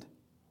burdened,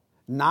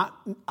 not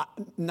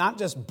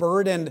just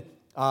burdened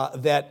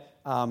that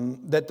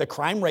the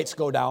crime rates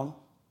go down,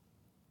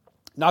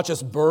 not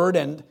just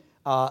burdened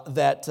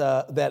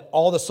that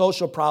all the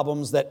social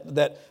problems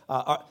that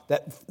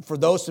for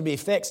those to be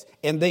fixed,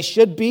 and they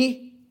should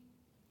be,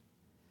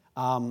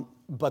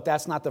 but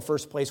that's not the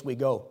first place we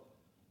go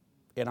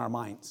in our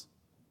minds.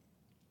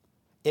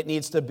 It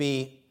needs to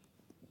be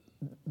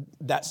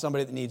that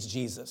somebody that needs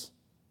Jesus.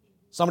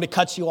 Somebody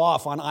cuts you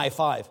off on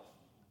I-5.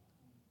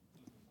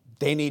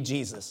 They need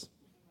Jesus.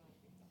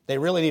 They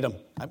really need him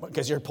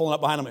because you're pulling up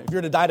behind them. If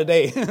you're to die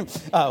today,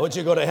 would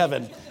you go to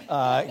heaven?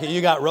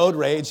 You got road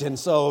rage, and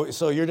so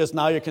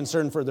you're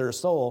concerned for their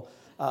soul.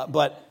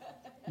 But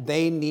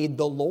they need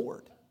the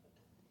Lord.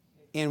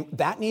 And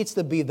that needs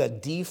to be the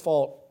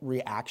default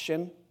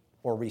reaction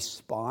or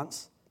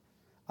response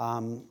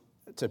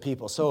to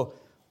people. So,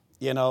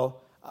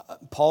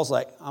 Paul's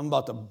like, I'm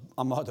about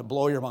to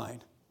blow your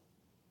mind.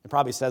 He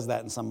probably says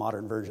that in some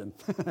modern version.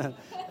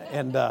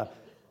 And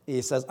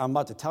he says, I'm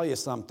about to tell you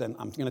something.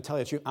 I'm going to tell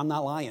you the truth. I'm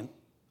not lying.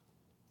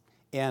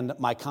 And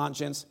my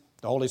conscience,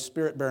 the Holy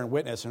Spirit bearing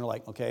witness, and they're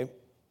like, okay,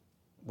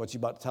 what you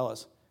about to tell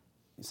us?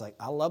 He's like,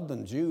 I love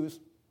them Jews.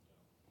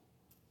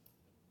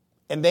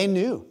 And they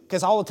knew,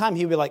 because all the time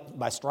he would be like,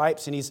 by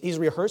stripes, and he's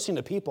rehearsing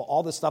to people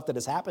all the stuff that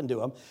has happened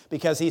to him,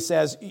 because he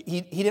says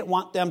he didn't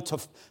want them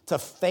to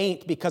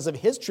faint because of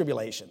his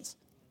tribulations.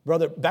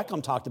 Brother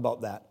Beckham talked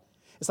about that.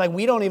 It's like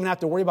we don't even have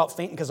to worry about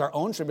fainting because of our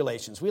own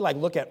tribulations. We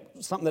look at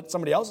something that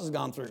somebody else has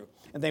gone through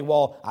and think,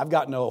 well, I've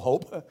got no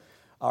hope,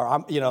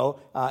 or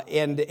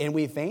and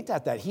we faint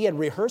at that. He had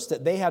rehearsed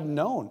it. They had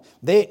known.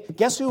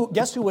 Guess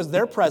who was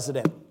their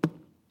president?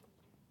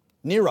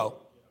 Nero.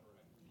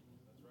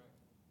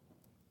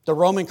 The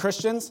Roman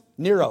Christians,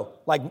 Nero,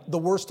 like the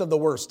worst of the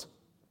worst.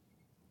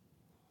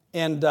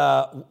 And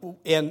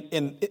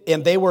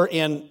they were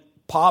in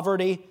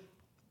poverty,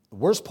 the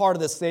worst part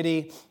of the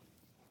city,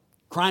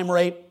 crime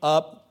rate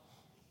up,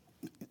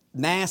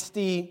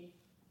 nasty,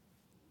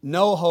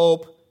 no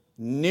hope.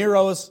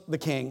 Nero's the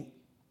king.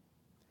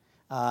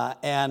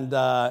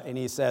 And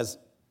he says,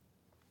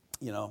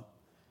 I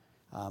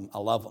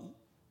love him.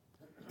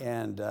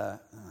 And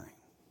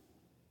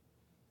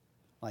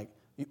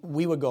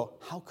we would go,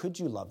 how could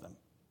you love them?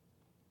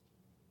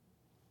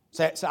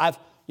 So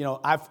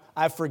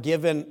I've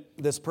forgiven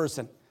this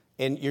person,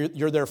 and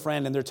you're their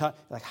friend, and they're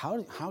like,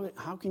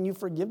 how can you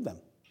forgive them?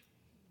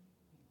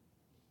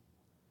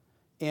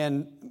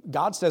 And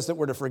God says that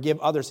we're to forgive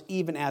others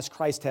even as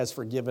Christ has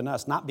forgiven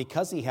us, not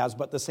because he has,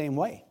 but the same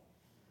way.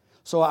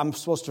 So I'm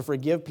supposed to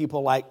forgive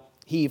people like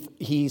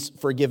He's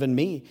forgiven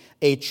me.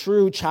 A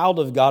true child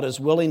of God is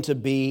willing to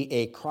be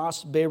a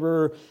cross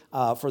bearer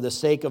for the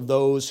sake of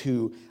those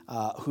who,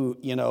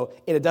 and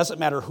it doesn't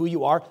matter who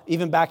you are.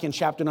 Even back in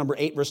chapter number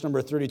 8, verse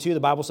number 32, the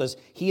Bible says,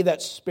 he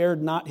that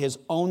spared not his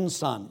own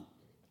son,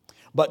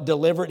 but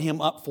delivered him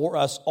up for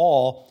us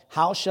all,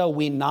 how shall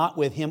we not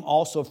with him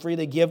also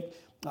freely give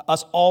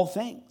us all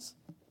things?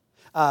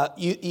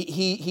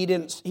 He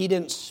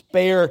didn't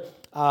spare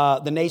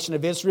the nation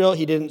of Israel.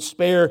 He didn't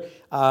spare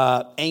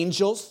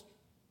angels.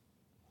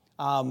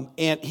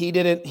 And he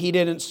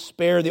didn't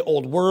spare the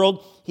old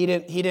world. He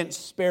didn't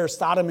spare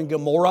Sodom and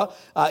Gomorrah.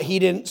 He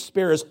didn't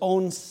spare his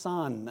own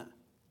son.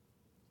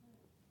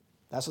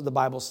 That's what the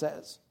Bible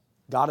says.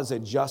 God is a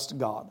just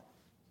God,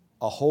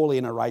 a holy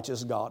and a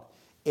righteous God.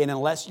 And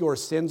unless your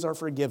sins are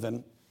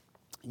forgiven,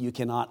 you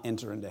cannot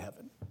enter into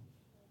heaven.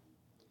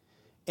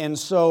 And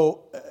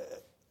so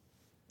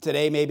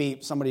today maybe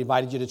somebody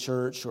invited you to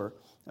church, or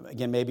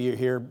again, maybe you're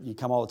here, you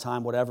come all the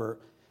time, whatever,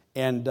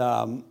 and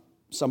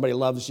somebody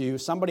loves you.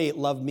 Somebody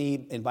loved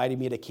me, invited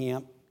me to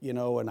camp,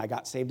 and I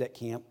got saved at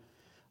camp.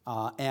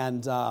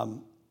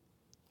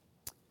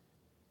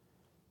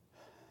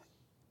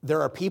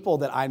 There are people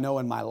that I know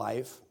in my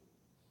life,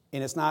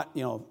 and it's not,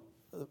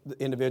 the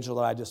individual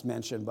that I just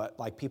mentioned, but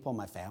like people in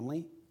my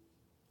family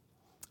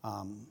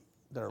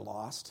that are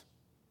lost.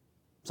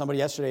 Somebody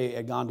yesterday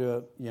had gone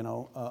to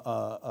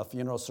a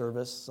funeral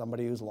service,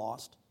 somebody who's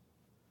lost.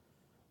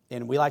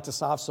 And we like to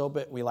soft soap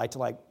it. We like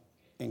to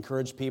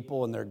encourage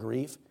people in their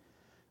grief.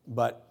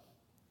 But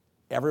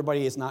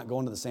everybody is not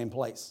going to the same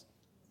place.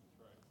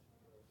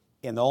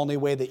 And the only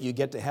way that you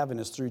get to heaven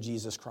is through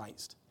Jesus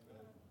Christ.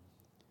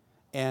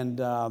 And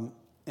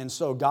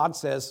so God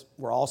says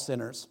we're all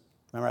sinners.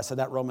 Remember I said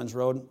that Romans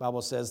Road? The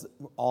Bible says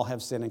all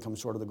have sinned and come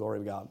short of the glory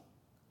of God.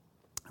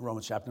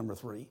 Romans chapter number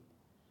 3.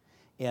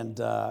 And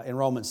in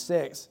Romans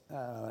 6,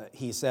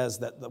 he says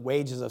that the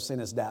wages of sin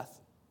is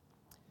death,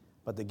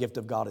 but the gift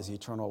of God is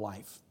eternal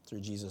life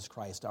through Jesus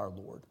Christ our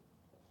Lord.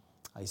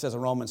 He says in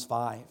Romans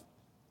 5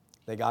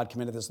 that God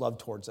commended this love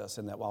towards us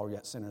and that while we're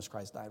yet sinners,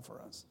 Christ died for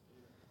us.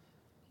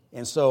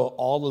 And so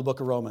all of the book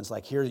of Romans,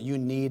 here you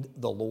need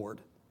the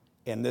Lord.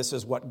 And this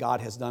is what God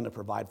has done to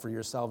provide for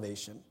your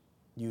salvation.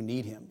 You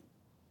need him.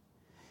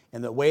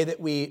 And the way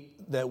that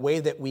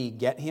we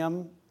get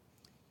him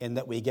and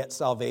that we get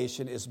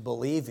salvation is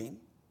believing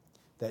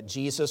that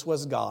Jesus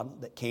was God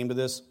that came to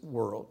this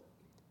world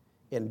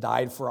and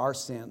died for our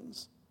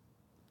sins,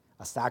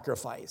 a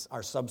sacrifice,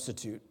 our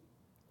substitute,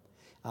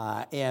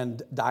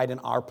 and died in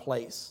our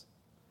place.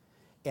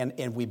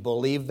 And we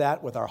believe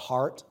that with our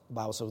heart. The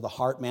Bible says, the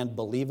heart man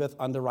believeth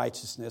unto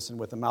righteousness, and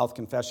with the mouth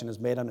confession is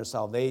made unto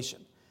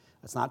salvation.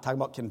 It's not talking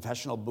about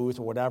confessional booth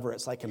or whatever.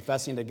 It's like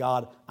confessing to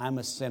God, I'm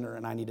a sinner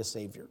and I need a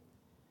Savior.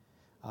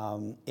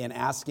 And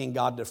asking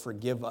God to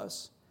forgive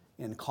us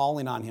and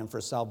calling on him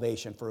for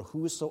salvation. For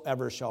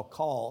whosoever shall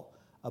call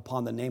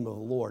upon the name of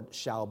the Lord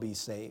shall be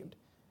saved.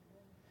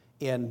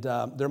 And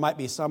there might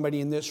be somebody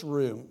in this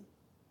room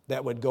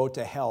that would go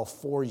to hell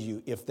for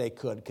you if they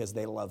could because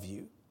they love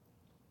you.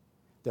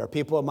 There are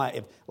people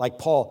like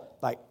Paul,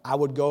 I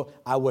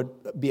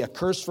would be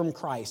accursed from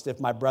Christ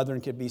if my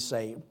brethren could be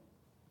saved.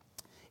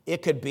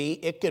 It could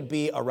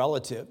be a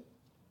relative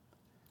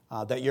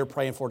that you're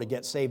praying for to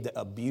get saved that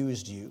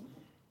abused you.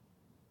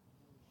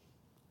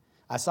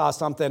 I saw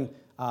something,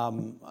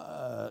 kind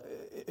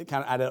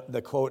of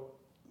the quote,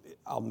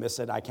 I'll miss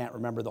it, I can't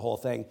remember the whole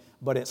thing,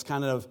 but it's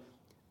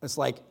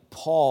like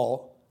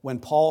Paul, when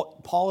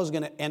Paul is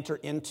going to enter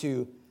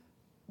into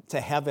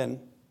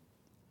heaven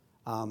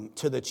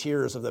to the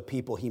cheers of the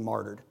people he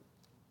martyred.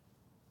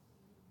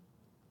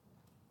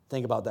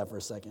 Think about that for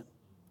a second.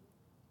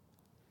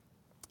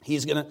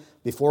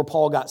 Before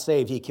Paul got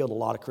saved, he killed a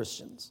lot of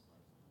Christians.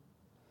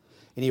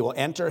 And he will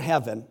enter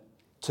heaven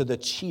to the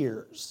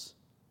cheers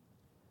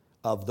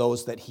of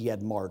those that he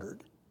had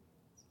martyred.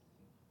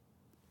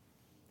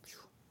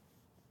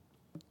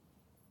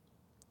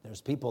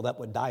 There's people that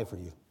would die for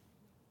you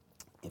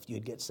if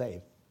you'd get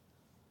saved.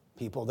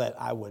 People that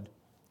I would,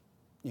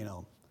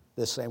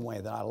 the same way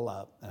that I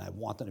love and I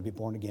want them to be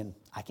born again.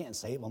 I can't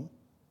save them.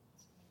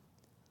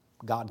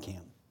 God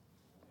can.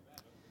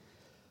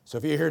 So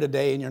if you're here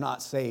today and you're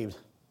not saved,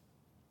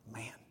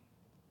 man,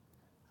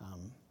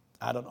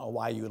 I don't know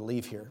why you would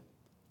leave here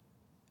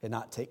and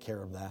not take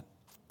care of that.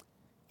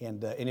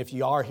 And if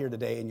you are here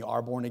today and you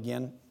are born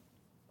again,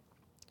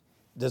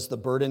 does the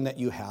burden that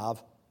you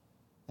have,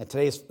 and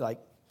today's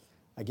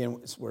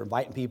again, we're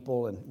inviting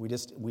people, and we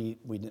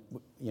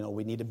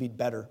need to be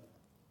better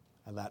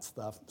at that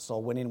stuff.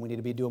 Soul winning, we need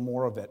to be doing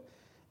more of it.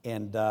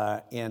 And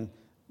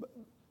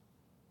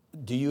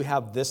do you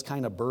have this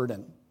kind of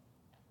burden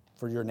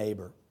for your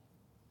neighbor,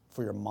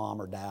 for your mom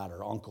or dad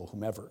or uncle,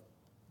 whomever?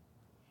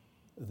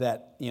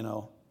 That,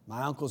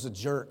 my uncle's a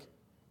jerk,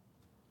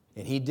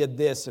 and he did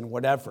this and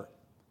whatever.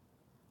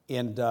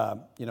 And,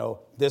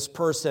 this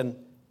person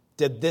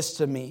did this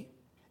to me,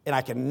 and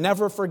I can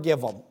never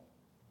forgive them.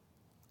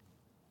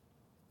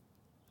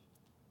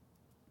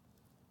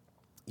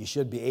 You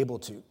should be able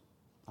to.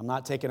 I'm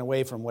not taking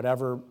away from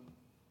whatever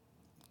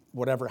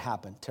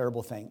happened,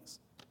 terrible things.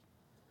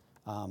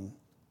 And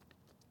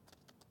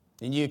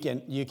you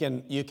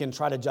can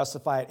try to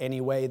justify it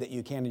any way that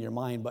you can in your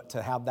mind, but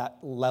to have that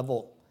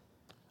level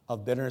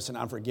of bitterness and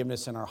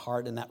unforgiveness in our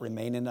heart and that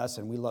remain in us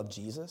and we love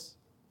Jesus,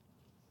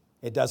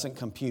 it doesn't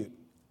compute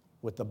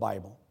with the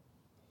Bible.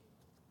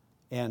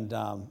 And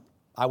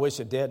I wish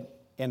it did.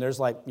 And there's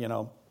I've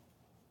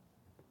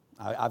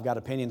got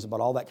opinions about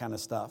all that kind of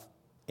stuff.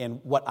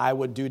 And what I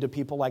would do to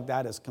people like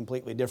that is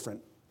completely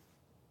different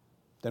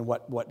than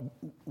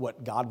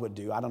what God would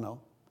do. I don't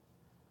know.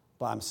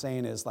 But I'm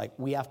saying is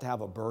we have to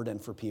have a burden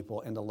for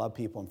people and to love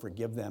people and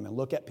forgive them and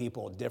look at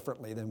people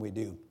differently than we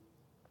do.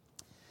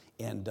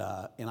 And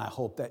I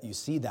hope that you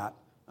see that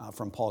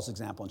from Paul's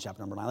example in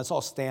chapter number 9. Let's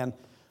all stand.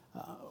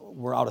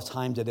 We're out of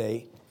time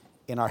today,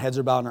 and our heads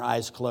are bowed and our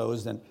eyes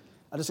closed. And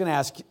I'm just going to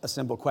ask a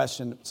simple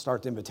question,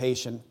 start the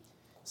invitation.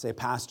 Say,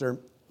 Pastor,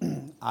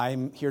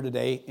 I'm here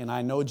today, and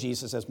I know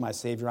Jesus as my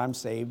Savior. I'm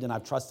saved, and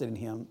I've trusted in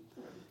Him,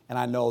 and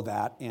I know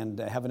that, and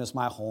heaven is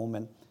my home,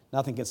 and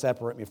nothing can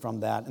separate me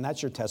from that. And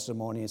that's your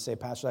testimony. And say,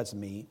 Pastor, that's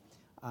me.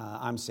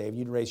 I'm saved.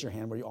 You'd raise your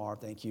hand where you are.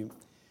 Thank you.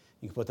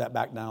 You can put that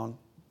back down.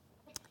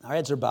 Our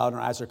heads are bowed and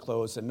our eyes are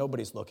closed, and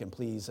nobody's looking,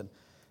 please.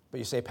 But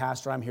you say,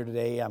 Pastor, I'm here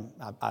today.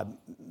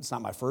 It's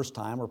not my first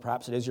time, or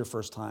perhaps it is your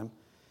first time.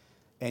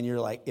 And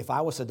you're like, if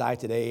I was to die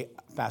today,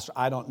 Pastor,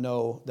 I don't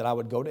know that I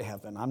would go to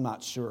heaven. I'm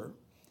not sure.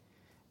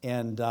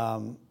 And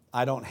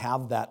I don't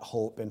have that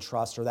hope and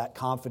trust or that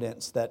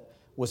confidence that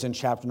was in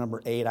chapter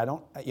number 8. I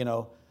don't,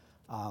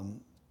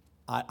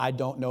 I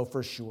don't know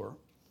for sure.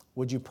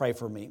 Would you pray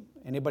for me?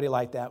 Anybody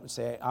like that would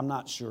say, I'm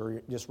not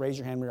sure. Just raise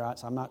your hand where you're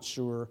at. I'm not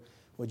sure.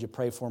 Would you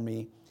pray for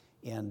me?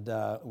 And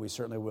we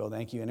certainly will.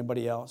 Thank you.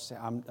 Anybody else? Say,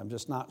 I'm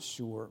just not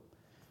sure,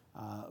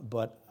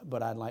 but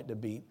I'd like to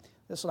be.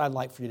 This is what I'd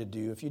like for you to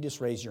do. If you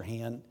just raise your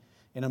hand.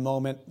 In a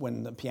moment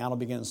when the piano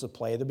begins to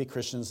play, there'll be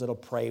Christians that'll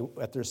pray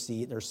at their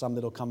seat. There's some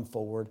that'll come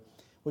forward.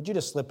 Would you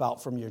just slip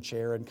out from your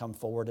chair and come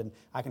forward, and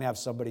I can have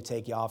somebody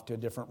take you off to a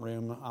different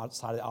room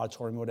outside of the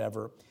auditorium,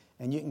 whatever,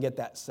 and you can get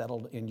that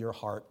settled in your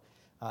heart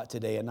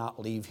today and not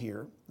leave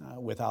here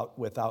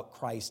without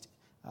Christ,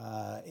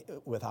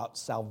 without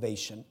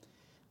salvation.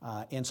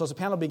 And so as the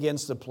piano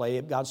begins to play,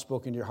 if God's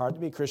spoken to your heart, to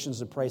be Christians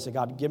to pray, say,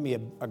 God, give me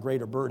a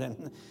greater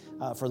burden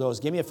for those.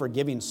 Give me a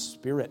forgiving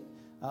spirit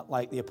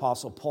like the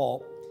Apostle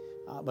Paul.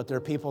 But there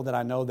are people that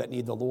I know that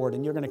need the Lord,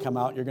 and you're going to come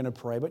out, you're going to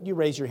pray. But you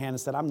raise your hand and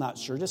said, I'm not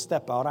sure. Just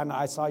step out.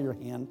 I saw your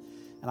hand,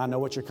 and I know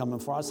what you're coming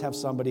for. I'll just have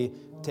somebody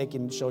take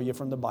and show you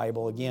from the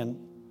Bible, again,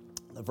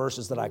 the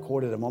verses that I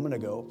quoted a moment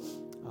ago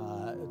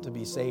to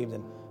be saved,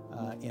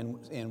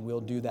 and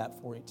we'll do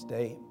that for you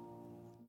today.